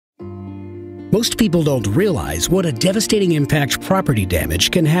Most people don't realize what a devastating impact property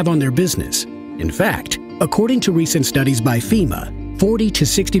damage can have on their business. In fact, according to recent studies by FEMA, 40 to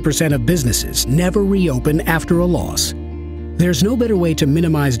 60% of businesses never reopen after a loss. There's no better way to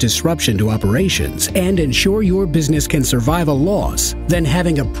minimize disruption to operations and ensure your business can survive a loss than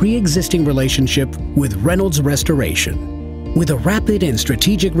having a pre-existing relationship with Reynolds Restoration. With a rapid and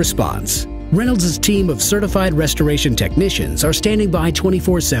strategic response, Reynolds' team of certified restoration technicians are standing by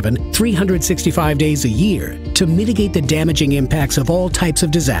 24/7, 365 days a year to mitigate the damaging impacts of all types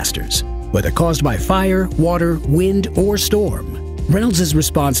of disasters, whether caused by fire, water, wind, or storm. Reynolds'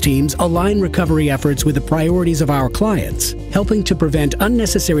 response teams align recovery efforts with the priorities of our clients, helping to prevent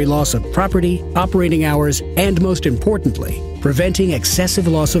unnecessary loss of property, operating hours, and most importantly, preventing excessive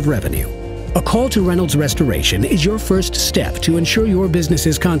loss of revenue. A call to Reynolds Restoration is your first step to ensure your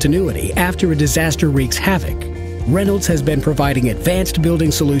business's continuity after a disaster wreaks havoc. Reynolds has been providing advanced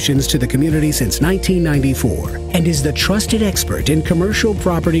building solutions to the community since 1994 and is the trusted expert in commercial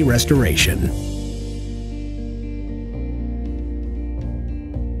property restoration.